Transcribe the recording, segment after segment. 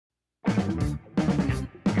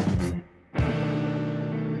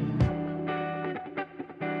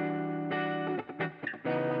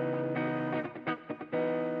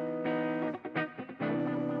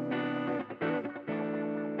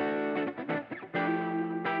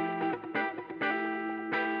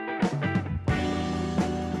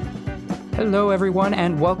Hello, everyone,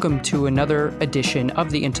 and welcome to another edition of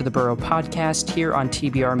the Into the Borough podcast here on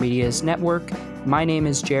TBR Media's network. My name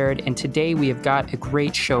is Jared, and today we have got a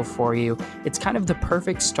great show for you. It's kind of the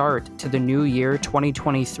perfect start to the new year.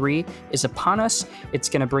 2023 is upon us. It's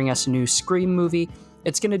going to bring us a new Scream movie.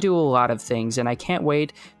 It's going to do a lot of things, and I can't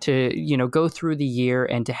wait to, go through the year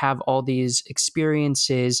and to have all these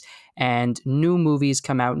experiences and new movies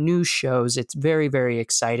come out, new shows. It's very, very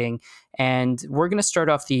exciting. And we're going to start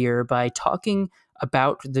off the year by talking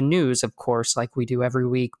about the news, of course, like we do every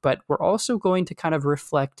week, but we're also going to kind of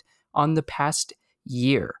reflect on the past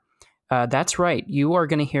year. That's right. You are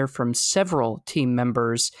going to hear from several team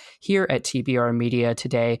members here at TBR Media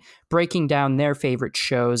today, breaking down their favorite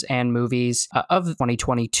shows and movies of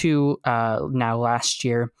 2022, now last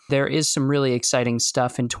year. There is some really exciting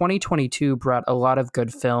stuff, and 2022 brought a lot of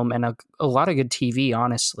good film and a lot of good TV,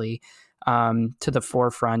 honestly, to the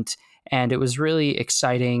forefront. And it was really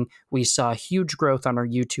exciting. We saw huge growth on our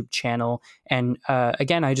YouTube channel. And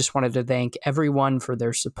again, I just wanted to thank everyone for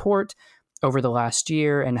their support over the last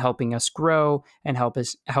year and helping us grow and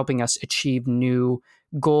helping us achieve new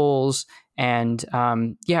goals. And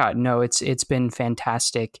it's been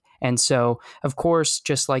fantastic. And so, of course,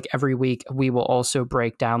 just like every week, we will also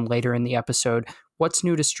break down later in the episode what's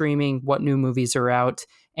new to streaming, what new movies are out,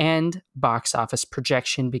 and box office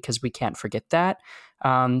projection, because we can't forget that.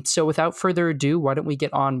 So without further ado, why don't we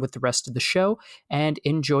get on with the rest of the show and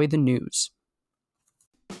enjoy the news.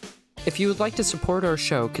 If you would like to support our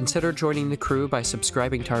show, consider joining the crew by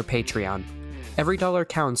subscribing to our Patreon. Every dollar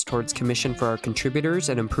counts towards commission for our contributors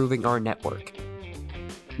and improving our network.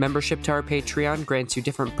 Membership to our Patreon grants you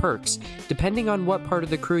different perks, depending on what part of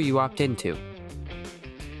the crew you opt into.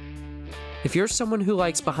 If you're someone who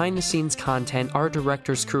likes behind-the-scenes content, our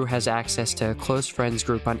director's crew has access to a close friends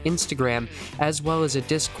group on Instagram, as well as a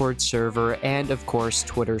Discord server and, of course,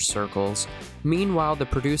 Twitter circles. Meanwhile, the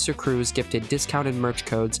producer crew is gifted discounted merch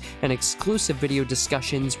codes and exclusive video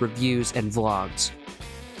discussions, reviews, and vlogs.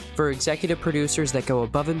 For executive producers that go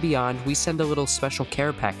above and beyond, we send a little special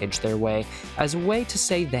care package their way as a way to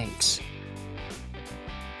say thanks.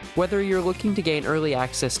 Whether you're looking to gain early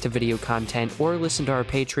access to video content or listen to our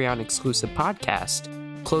Patreon exclusive podcast,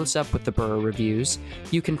 Close Up with the Borough Reviews,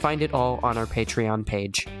 you can find it all on our Patreon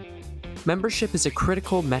page. Membership is a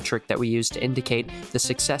critical metric that we use to indicate the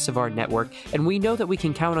success of our network, and we know that we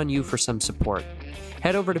can count on you for some support.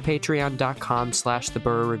 Head over to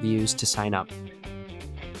patreon.com/theboroughReviews to sign up.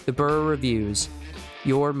 The Borough Reviews,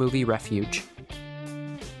 your movie refuge.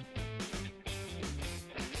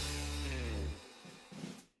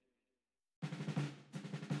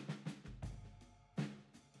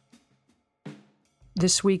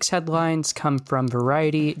 This week's headlines come from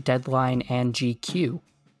Variety, Deadline, and GQ.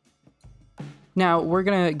 Now, we're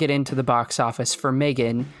going to get into the box office for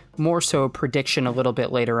Megan, more so a prediction a little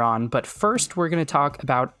bit later on, but first we're going to talk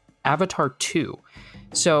about Avatar 2.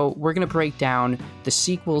 So we're going to break down the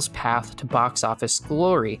sequel's path to box office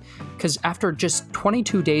glory, because after just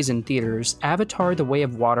 22 days in theaters, Avatar: The Way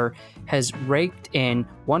of Water has raked in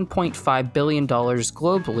 $1.5 billion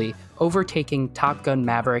globally, overtaking Top Gun: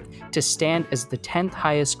 Maverick to stand as the 10th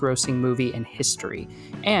highest grossing movie in history,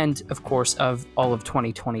 and, of course, of all of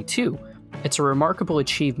 2022. It's a remarkable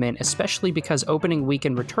achievement, especially because opening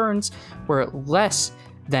weekend returns were less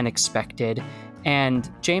than expected,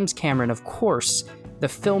 and James Cameron, of course, the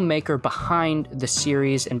filmmaker behind the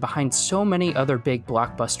series and behind so many other big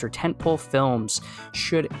blockbuster tentpole films,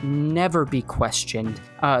 should never be questioned.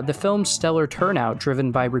 The film's stellar turnout,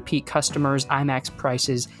 driven by repeat customers, IMAX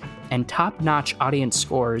prices, and top-notch audience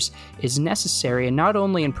scores, is necessary, and not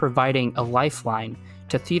only in providing a lifeline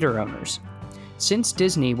to theater owners. Since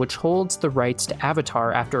Disney, which holds the rights to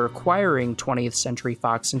Avatar after acquiring 20th Century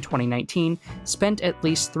Fox in 2019, spent at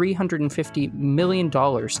least $350 million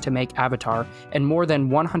to make Avatar and more than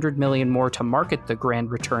 $100 million more to market the grand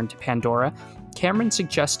return to Pandora, Cameron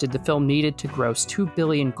suggested the film needed to gross $2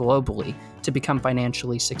 billion globally to become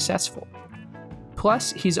financially successful.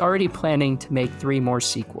 Plus, he's already planning to make 3 more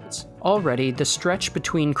sequels. Already, the stretch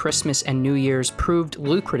between Christmas and New Year's proved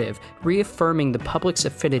lucrative, reaffirming the public's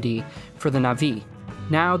affinity for the Na'vi.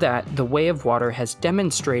 Now that The Way of Water has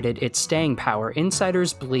demonstrated its staying power,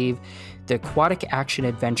 insiders believe the aquatic action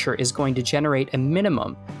adventure is going to generate a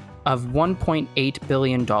minimum of $1.8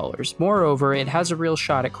 billion. Moreover, it has a real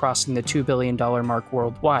shot at crossing the $2 billion mark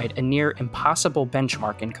worldwide, a near impossible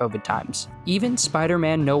benchmark in COVID times. Even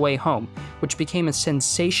Spider-Man: No Way Home, which became a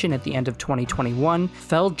sensation at the end of 2021,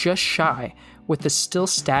 fell just shy, with the still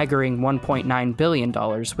staggering $1.9 billion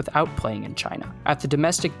without playing in China. At the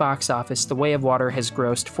domestic box office, The Way of Water has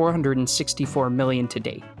grossed $464 million to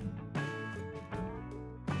date.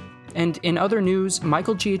 And in other news,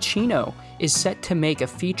 Michael Giacchino is set to make a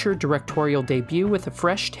feature directorial debut with a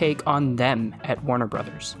fresh take on Them at Warner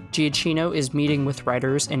Brothers. Giacchino is meeting with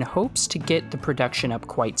writers in hopes to get the production up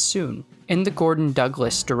quite soon. In the Gordon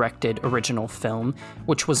Douglas directed original film,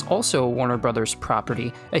 which was also a Warner Brothers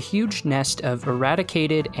property, a huge nest of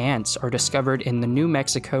eradicated ants are discovered in the New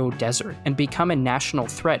Mexico desert and become a national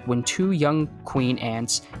threat when two young queen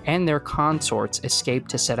ants and their consorts escape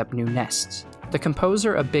to set up new nests. The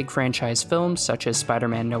composer of big franchise films such as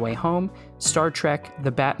Spider-Man No Way Home, Star Trek,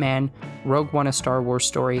 The Batman, Rogue One: A Star Wars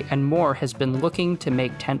Story, and more has been looking to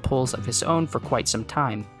make tentpoles of his own for quite some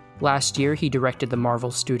time. Last year, he directed the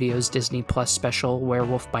Marvel Studios Disney Plus special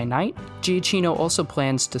Werewolf by Night. Giacchino also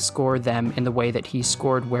plans to score them in the way that he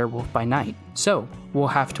scored Werewolf by Night. So, we'll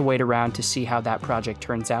have to wait around to see how that project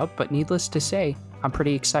turns out, but needless to say, I'm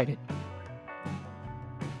pretty excited.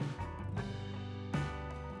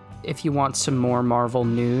 If you want some more Marvel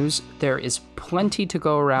news, there is plenty to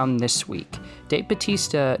go around this week. Dave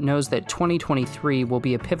Bautista knows that 2023 will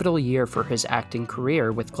be a pivotal year for his acting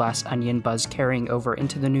career, with Glass Onion buzz carrying over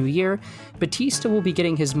into the new year. Bautista will be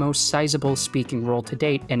getting his most sizable speaking role to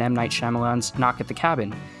date in M. Night Shyamalan's Knock at the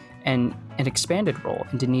Cabin, and an expanded role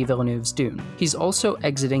in Denis Villeneuve's Dune. He's also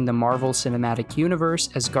exiting the Marvel Cinematic Universe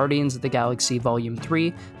as Guardians of the Galaxy Volume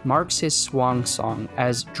 3 marks his swan song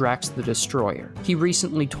as Drax the Destroyer. He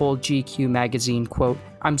recently told GQ magazine, quote,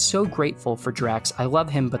 "I'm so grateful for Drax, I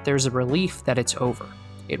love him, but there's a relief that it's over.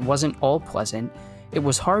 It wasn't all pleasant. It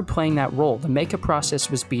was hard playing that role. The makeup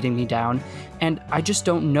process was beating me down, and I just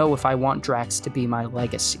don't know if I want Drax to be my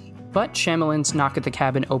legacy." But Shyamalan's Knock at the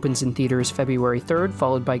Cabin opens in theaters February 3rd,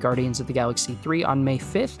 followed by Guardians of the Galaxy 3 on May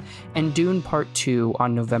 5th, and Dune Part 2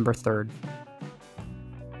 on November 3rd.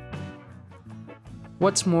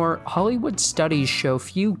 What's more, Hollywood studies show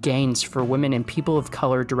few gains for women and people of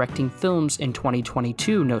color directing films in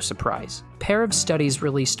 2022, no surprise. A pair of studies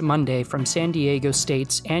released Monday from San Diego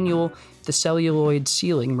State's annual The Celluloid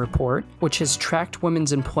Ceiling Report, which has tracked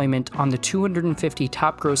women's employment on the 250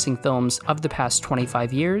 top-grossing films of the past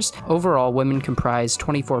 25 years. Overall, women comprise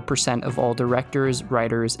 24% of all directors,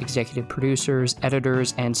 writers, executive producers,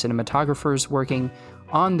 editors, and cinematographers working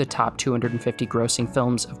on the top 250 grossing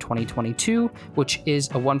films of 2022, which is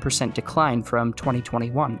a 1% decline from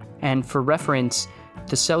 2021. And for reference,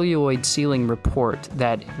 the Celluloid Ceiling Report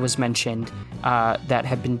that was mentioned that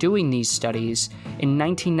had been doing these studies, in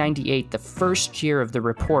 1998, the first year of the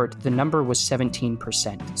report, the number was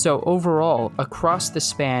 17%. So overall, across the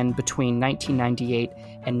span between 1998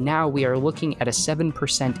 and now, we are looking at a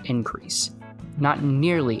 7% increase. Not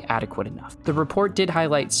nearly adequate enough. The report did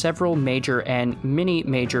highlight several major and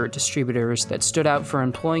mini-major distributors that stood out for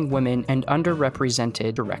employing women and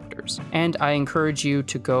underrepresented directors. And I encourage you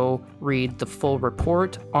to go read the full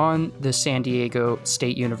report on the San Diego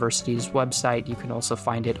State University's website. You can also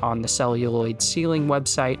find it on the Celluloid Ceiling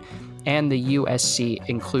website and the USC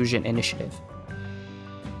Inclusion Initiative.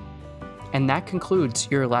 And that concludes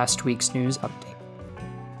your last week's news update.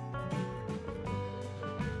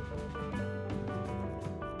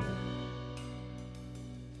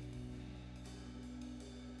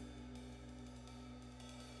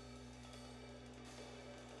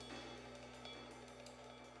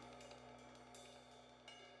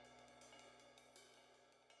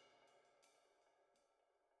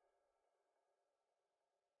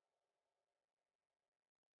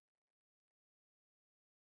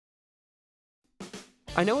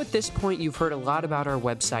 I know at this point you've heard a lot about our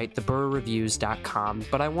website, theburrreviews.com,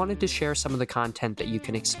 but I wanted to share some of the content that you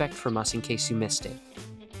can expect from us in case you missed it.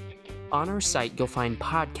 On our site, you'll find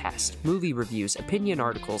podcasts, movie reviews, opinion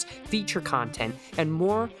articles, feature content, and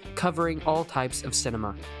more covering all types of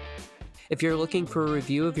cinema. If you're looking for a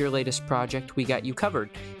review of your latest project, we got you covered.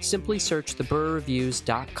 Simply search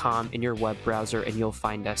theburrreviews.com in your web browser and you'll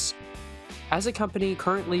find us. As a company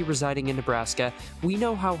currently residing in Nebraska, we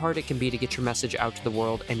know how hard it can be to get your message out to the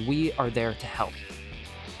world, and we are there to help.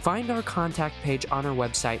 Find our contact page on our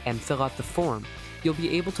website and fill out the form. You'll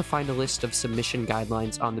be able to find a list of submission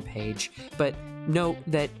guidelines on the page, but note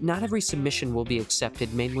that not every submission will be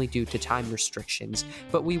accepted, mainly due to time restrictions,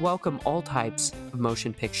 but we welcome all types of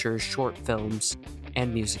motion pictures, short films,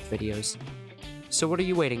 and music videos. So what are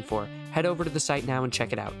you waiting for? Head over to the site now and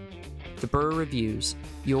check it out. The Burr Reviews,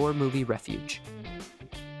 your movie refuge.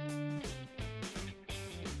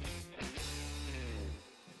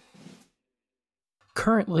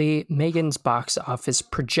 Currently, Megan's box office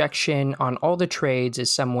projection on all the trades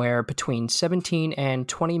is somewhere between $17 and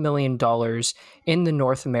 $20 million in the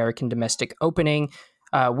North American domestic opening.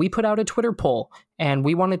 We put out a Twitter poll, And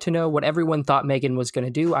we wanted to know what everyone thought Megan was going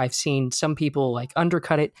to do. I've seen some people like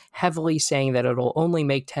undercut it heavily, saying that it'll only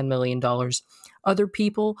make $10 million. Other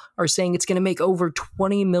people are saying it's going to make over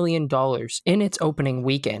 $20 million in its opening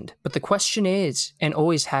weekend. But the question is, and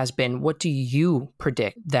always has been, what do you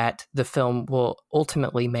predict that the film will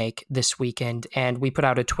ultimately make this weekend? And we put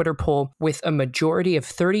out a Twitter poll with a majority of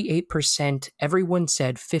 38%. Everyone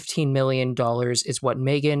said $15 million is what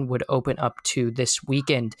Megan would open up to this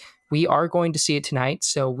weekend. We are going to see it tonight,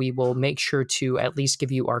 so we will make sure to at least give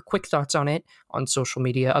you our quick thoughts on it on social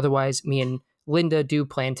media. Otherwise, me and Linda do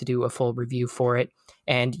plan to do a full review for it,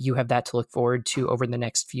 and you have that to look forward to over the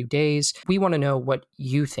next few days. We want to know what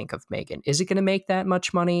you think of Megan. Is it going to make that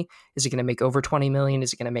much money? Is it going to make over 20 million?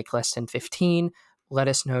 Is it going to make less than 15? Let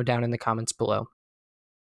us know down in the comments below.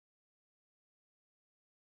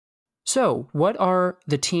 So, what are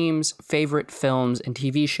the team's favorite films and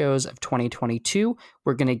TV shows of 2022?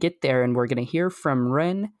 We're going to get there, and we're going to hear from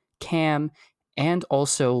Ren, Cam, and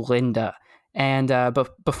also Linda. And but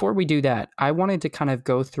before we do that, I wanted to kind of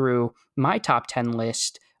go through my top 10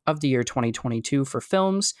 list of the year 2022 for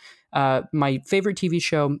films. My favorite TV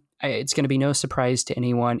show, it's going to be no surprise to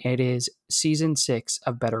anyone. It is season 6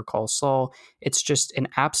 of Better Call Saul. It's just an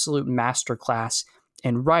absolute masterclass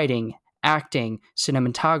in writing, acting,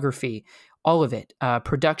 cinematography, all of it,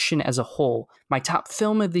 production as a whole. My top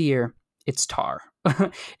film of the year, it's Tar.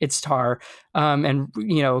 It's Tar. And,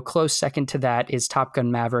 you know, a close second to that is Top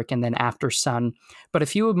Gun Maverick and then After Sun. But a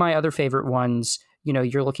few of my other favorite ones, you know,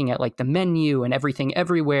 you're looking at like The Menu and Everything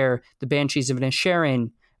Everywhere, The Banshees of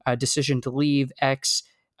Inisherin, Decision to Leave, X,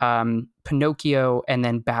 Pinocchio, and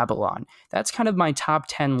then Babylon. That's kind of my top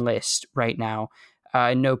 10 list right now.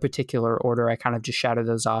 In no particular order. I kind of just shouted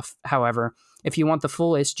those off. However, if you want the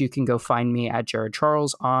full list, you can go find me at Jared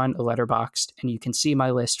Charles on Letterboxd, and you can see my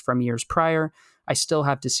list from years prior. I still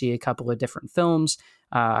have to see a couple of different films.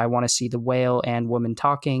 I want to see The Whale and Woman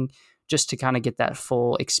Talking just to kind of get that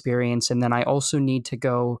full experience. And then I also need to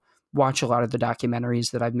go watch a lot of the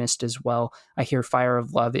documentaries that I've missed as well. I hear Fire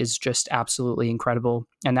of Love is just absolutely incredible,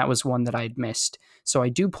 and that was one that I'd missed. So I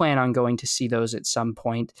do plan on going to see those at some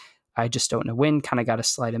point. I just don't know when. Kind of got to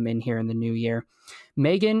slide them in here in the new year.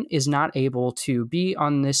 Megan is not able to be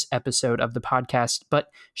on this episode of the podcast, but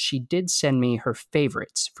she did send me her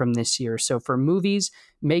favorites from this year. So for movies,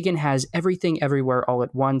 Megan has Everything Everywhere All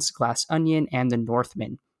at Once, Glass Onion, and The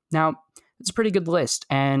Northman. Now, it's a pretty good list,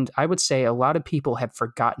 and I would say a lot of people have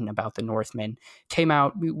forgotten about The Northman. Came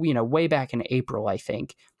out, you know, way back in April, I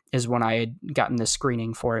think, is when I had gotten the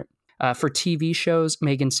screening for it. For TV shows,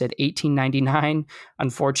 Megan said 1899.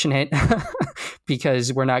 Unfortunate,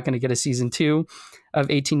 because we're not going to get a season 2 of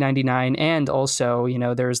 1899. And also, you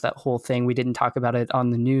know, there's that whole thing. We didn't talk about it on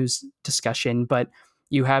the news discussion, but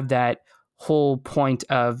you have that whole point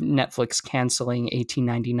of Netflix canceling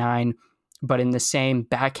 1899. But in the same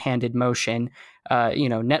backhanded motion, you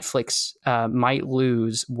know, Netflix might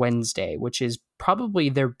lose Wednesday, which is probably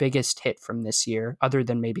their biggest hit from this year, other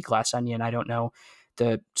than maybe Glass Onion. I don't know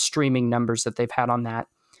the streaming numbers that they've had on that.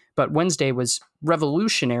 But Wednesday was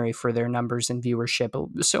revolutionary for their numbers and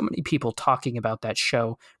viewership. So many people talking about that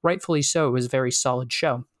show. Rightfully so. It was a very solid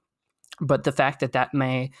show. But the fact that that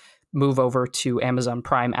may move over to Amazon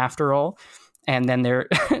Prime after all, and then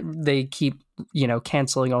they keep, you know,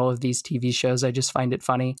 canceling all of these TV shows. I just find it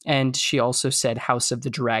funny. And she also said House of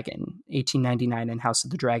the Dragon, 1899 and House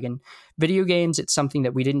of the Dragon. Video games, it's something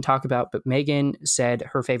that we didn't talk about, but Megan said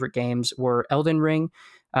her favorite games were Elden Ring,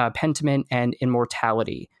 Pentiment, and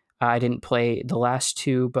Immortality. I didn't play the last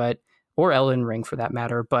two, or Elden Ring for that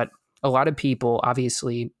matter, but a lot of people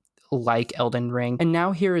obviously like Elden Ring. And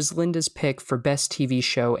now here is Linda's pick for best TV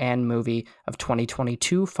show and movie of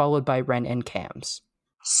 2022, followed by Ren and Cam's.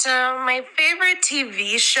 So my favorite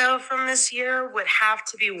TV show from this year would have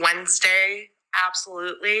to be Wednesday.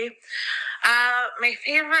 Absolutely. My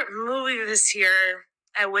favorite movie this year,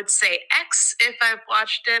 I would say X if I've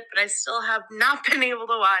watched it, but I still have not been able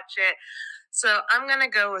to watch it. So I'm going to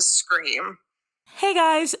go with Scream. Hey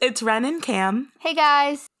guys, it's Ren and Cam. Hey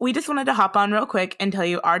guys. We just wanted to hop on real quick and tell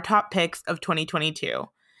you our top picks of 2022.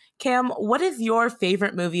 Cam, what is your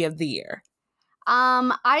favorite movie of the year?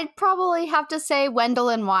 I'd probably have to say Wendell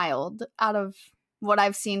and Wild out of what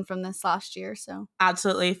I've seen from this last year. So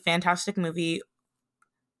absolutely fantastic movie.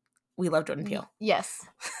 We love Jordan Peele. Yes.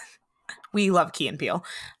 We love Key and Peele.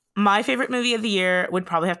 My favorite movie of the year would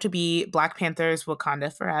probably have to be Black Panther's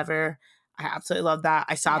Wakanda Forever. I absolutely love that.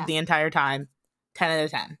 I sobbed the entire time. 10 out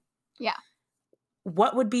of 10. Yeah.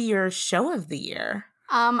 What would be your show of the year?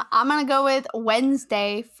 I'm going to go with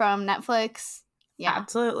Wednesday from Netflix. Yeah.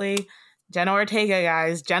 Absolutely. Jenna Ortega,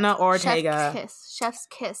 guys. Jenna Ortega. Chef's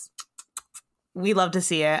kiss. We love to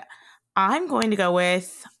see it. I'm going to go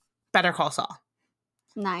with Better Call Saul.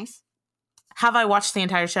 Nice. Have I watched the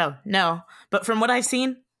entire show? No. But from what I've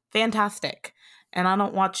seen, fantastic. And I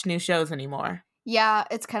don't watch new shows anymore. Yeah,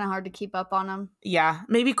 it's kind of hard to keep up on them. Yeah,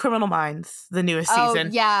 maybe Criminal Minds, the newest season.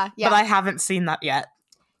 Yeah. But I haven't seen that yet.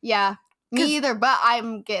 Yeah, me either, but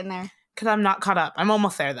I'm getting there. Because I'm not caught up. I'm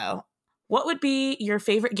almost there, though. What would be your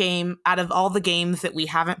favorite game out of all the games that we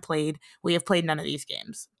haven't played? We have played none of these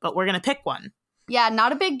games, but we're going to pick one. Yeah,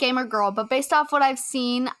 not a big gamer girl, but based off what I've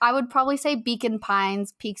seen, I would probably say Beacon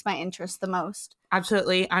Pines piques my interest the most.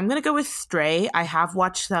 Absolutely. I'm going to go with Stray. I have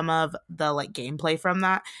watched some of the gameplay from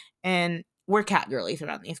that, and we're cat girlies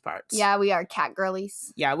around these parts. Yeah, we are cat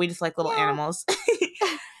girlies. Yeah, we just like little animals.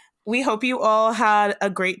 We hope you all had a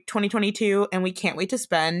great 2022, and we can't wait to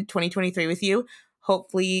spend 2023 with you.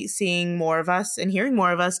 Hopefully seeing more of us and hearing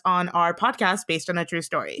more of us on our podcast based on a true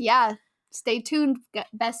story. Yeah. Stay tuned,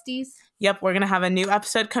 besties. Yep, we're going to have a new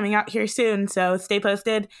episode coming out here soon, so stay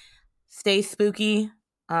posted, stay spooky,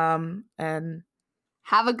 and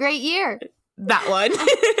have a great year. That one.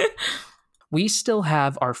 We still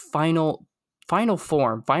have our final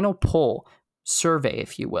poll survey,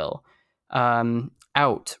 if you will,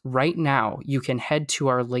 out right now. You can head to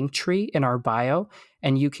our link tree in our bio,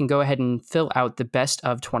 and you can go ahead and fill out the best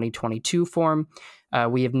of 2022 form.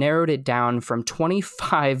 We have narrowed it down from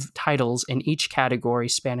 25 titles in each category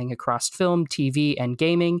spanning across film, TV, and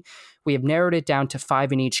gaming. We have narrowed it down to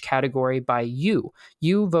 5 in each category by you.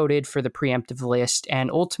 You voted for the preemptive list and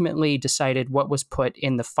ultimately decided what was put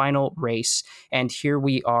in the final race. And here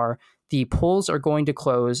we are. The polls are going to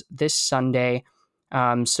close this Sunday.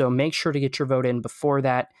 So make sure to get your vote in before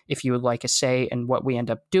that if you would like a say in what we end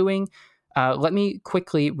up doing. Let me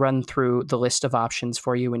quickly run through the list of options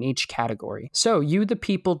for you in each category. So you, the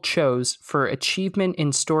people, chose for achievement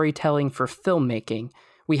in storytelling for filmmaking.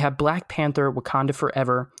 We have Black Panther, Wakanda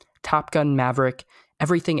Forever, Top Gun Maverick,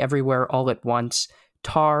 Everything Everywhere All at Once,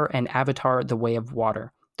 Tar, and Avatar: The Way of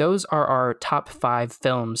Water. Those are our top 5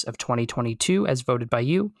 films of 2022 as voted by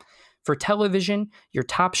you. For television, your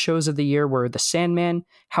top shows of the year were The Sandman,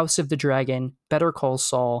 House of the Dragon, Better Call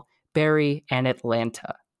Saul, Barry, and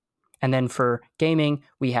Atlanta. And then for gaming,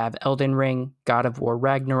 we have Elden Ring, God of War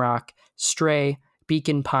Ragnarok, Stray,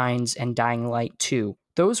 Beacon Pines, and Dying Light 2.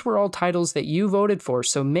 Those were all titles that you voted for,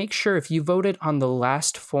 so make sure if you voted on the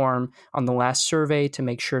last form, on the last survey, to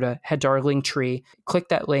make sure to head to our link tree, click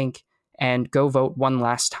that link, and go vote one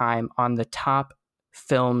last time on the top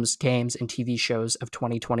films, games, and TV shows of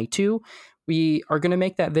 2022. We are going to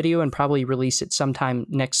make that video and probably release it sometime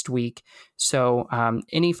next week. So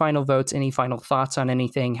any final votes, any final thoughts on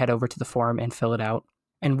anything, head over to the forum and fill it out.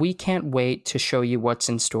 And we can't wait to show you what's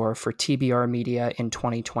in store for TBR Media in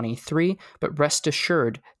 2023, but rest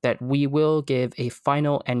assured that we will give a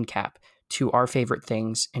final end cap to our favorite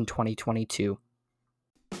things in 2022.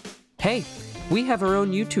 Hey, we have our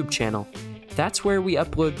own YouTube channel. That's where we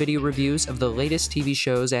upload video reviews of the latest TV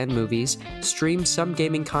shows and movies, stream some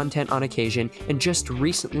gaming content on occasion, and just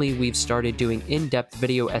recently we've started doing in-depth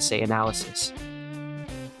video essay analysis.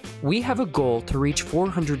 We have a goal to reach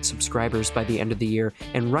 400 subscribers by the end of the year,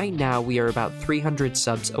 and right now we are about 300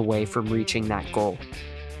 subs away from reaching that goal.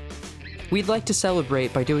 We'd like to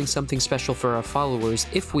celebrate by doing something special for our followers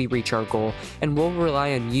if we reach our goal, and we'll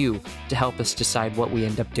rely on you to help us decide what we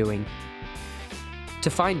end up doing. To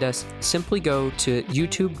find us, simply go to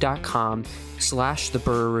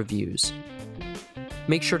youtube.com/theburrreviews.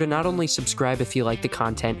 Make sure to not only subscribe if you like the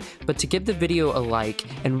content, but to give the video a like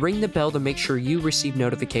and ring the bell to make sure you receive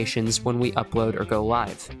notifications when we upload or go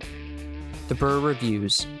live. The Burr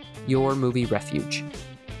Reviews, your movie refuge.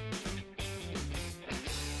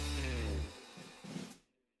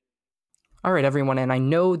 All right, everyone, and I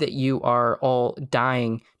know that you are all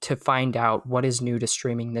dying to find out what is new to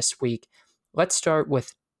streaming this week. Let's start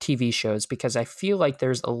with TV shows because I feel like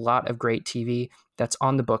there's a lot of great TV that's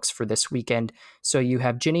on the books for this weekend. So you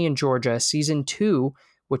have Ginny and Georgia Season 2,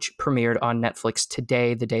 which premiered on Netflix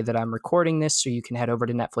today, the day that I'm recording this, so you can head over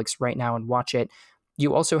to Netflix right now and watch it.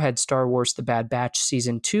 You also had Star Wars The Bad Batch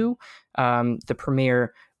Season 2. The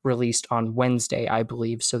premiere released on Wednesday, I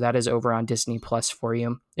believe, so that is over on Disney Plus for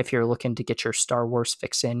you if you're looking to get your Star Wars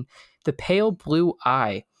fix in. The Pale Blue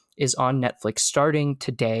Eye is on Netflix starting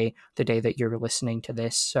today, the day that you're listening to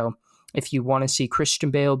this. So if you want to see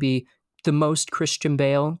Christian Bale be the most Christian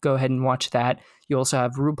Bale, go ahead and watch that. You also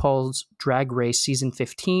have RuPaul's Drag Race Season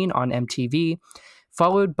 15 on MTV,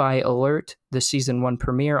 followed by Alert, the Season 1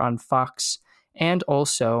 premiere on Fox, and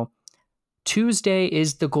also Tuesday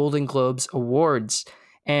is the Golden Globes Awards,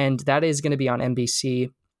 and that is going to be on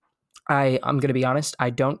NBC. I'm going to be honest,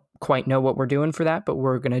 I don't quite know what we're doing for that, but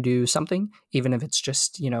we're going to do something, even if it's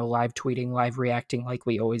just, live tweeting, live reacting like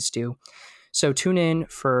we always do. So tune in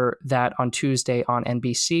for that on Tuesday on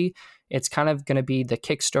NBC. It's kind of going to be the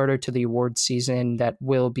Kickstarter to the awards season that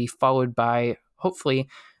will be followed by, hopefully,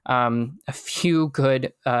 a few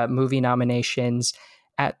good movie nominations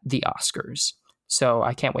at the Oscars. So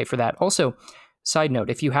I can't wait for that. Also, side note,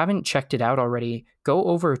 if you haven't checked it out already, go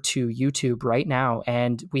over to YouTube right now,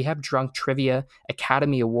 and we have Drunk Trivia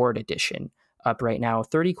Academy Award Edition up right now.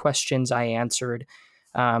 30 questions I answered,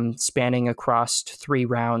 spanning across 3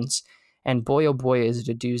 rounds. And boy, oh boy, is it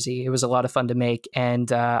a doozy. It was a lot of fun to make,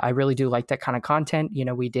 and I really do like that kind of content.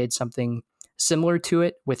 We did something similar to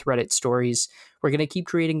it with Reddit stories. We're going to keep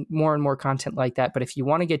creating more and more content like that, but if you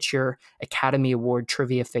want to get your Academy Award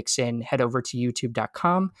trivia fix in, head over to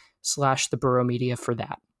youtube.com/theburrowmedia for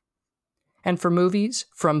that. And for movies,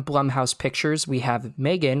 from Blumhouse Pictures, we have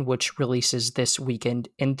Megan, which releases this weekend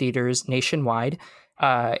in theaters nationwide.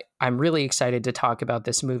 I'm really excited to talk about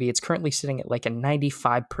this movie. It's currently sitting at like a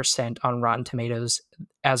 95% on Rotten Tomatoes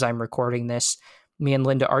as I'm recording this. Me and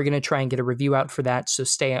Linda are going to try and get a review out for that, so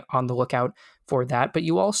stay on the lookout for that. But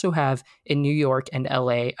you also have in New York and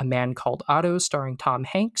LA A Man Called Otto starring Tom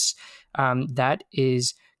Hanks. That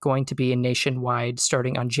is going to be nationwide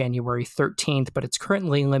starting on January 13th, but it's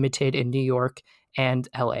currently limited in New York and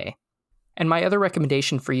LA. And my other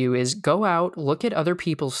recommendation for you is go out, look at other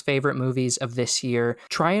people's favorite movies of this year,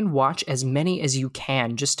 try and watch as many as you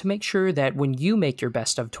can, just to make sure that when you make your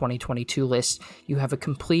best of 2022 list, you have a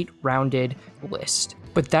complete, rounded list.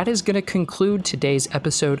 But that is going to conclude today's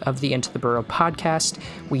episode of the Into the Burrow podcast.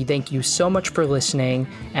 We thank you so much for listening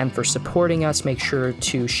and for supporting us. Make sure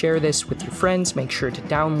to share this with your friends. Make sure to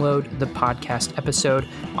download the podcast episode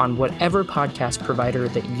on whatever podcast provider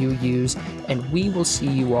that you use. And we will see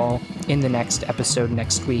you all in the next episode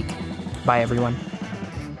next week. Bye, everyone.